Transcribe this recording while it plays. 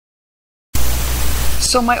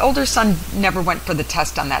So my older son never went for the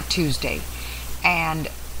test on that Tuesday, and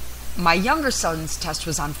my younger son's test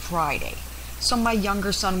was on Friday. So my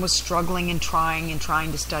younger son was struggling and trying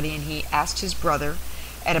to study, and he asked his brother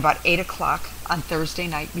at about 8 o'clock on Thursday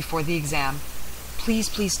night before the exam,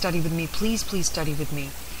 please study with me, please study with me.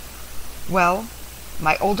 Well,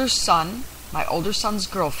 my older son, my older son's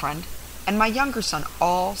girlfriend, and my younger son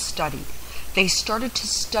all studied. They started to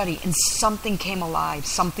study, and something came alive,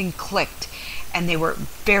 something clicked, and they were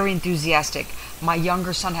very enthusiastic. My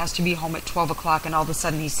younger son has to be home at 12 o'clock, and all of a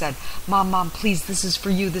sudden he said, Mom, please, this is for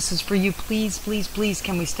you, please,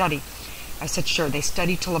 can we study? I said, sure. They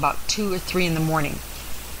studied till about 2 or 3 in the morning.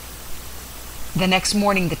 The next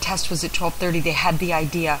morning, the test was at 12:30. They had the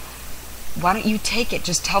idea, why don't you take it?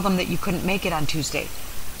 Just tell them that you couldn't make it on Tuesday.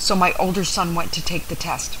 So my older son went to take the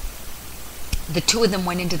test. The two of them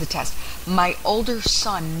went into the test. My older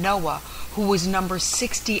son, Noah, who was number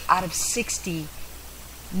 60 out of 60,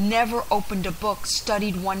 never opened a book,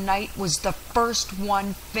 studied one night, was the first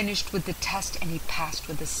one, finished with the test, and he passed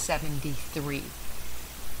with a 73.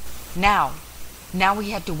 Now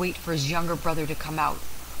he had to wait for his younger brother to come out,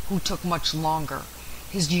 who took much longer.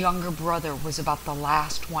 His younger brother was about the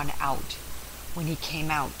last one out. When he came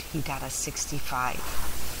out, he got a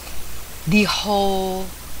 65. The whole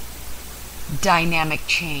dynamic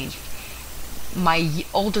changed. My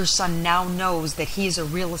older son now knows that he is a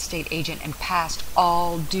real estate agent and passed,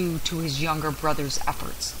 all due to his younger brother's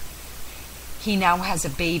efforts. He now has a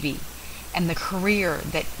baby, and the career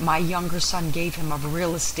that my younger son gave him of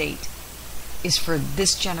real estate is for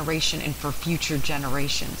this generation and for future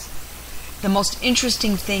generations. The most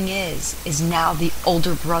interesting thing is now the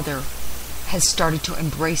older brother has started to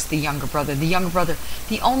embrace the younger brother. The younger brother,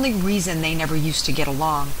 the only reason they never used to get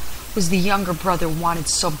along was the younger brother wanted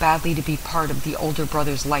so badly to be part of the older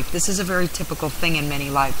brother's life. This is a very typical thing in many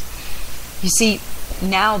lives. You see,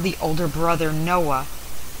 now the older brother, Noah,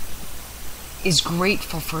 is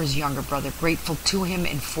grateful for his younger brother, grateful to him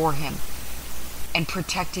and for him, and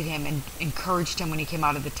protected him and encouraged him when he came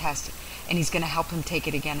out of the test, and he's going to help him take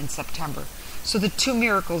it again in September. So the two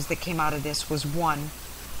miracles that came out of this was, one,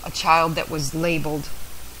 a child that was labeled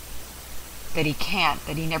that he can't,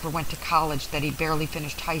 that he never went to college, that he barely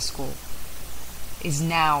finished high school, is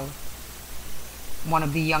now one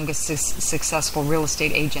of the youngest successful real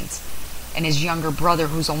estate agents. And his younger brother,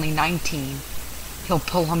 who's only 19, he'll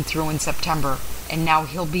pull him through in September, and now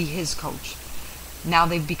he'll be his coach. Now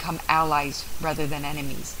they've become allies rather than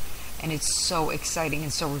enemies. And it's so exciting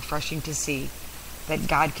and so refreshing to see that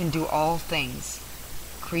God can do all things,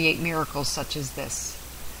 create miracles such as this.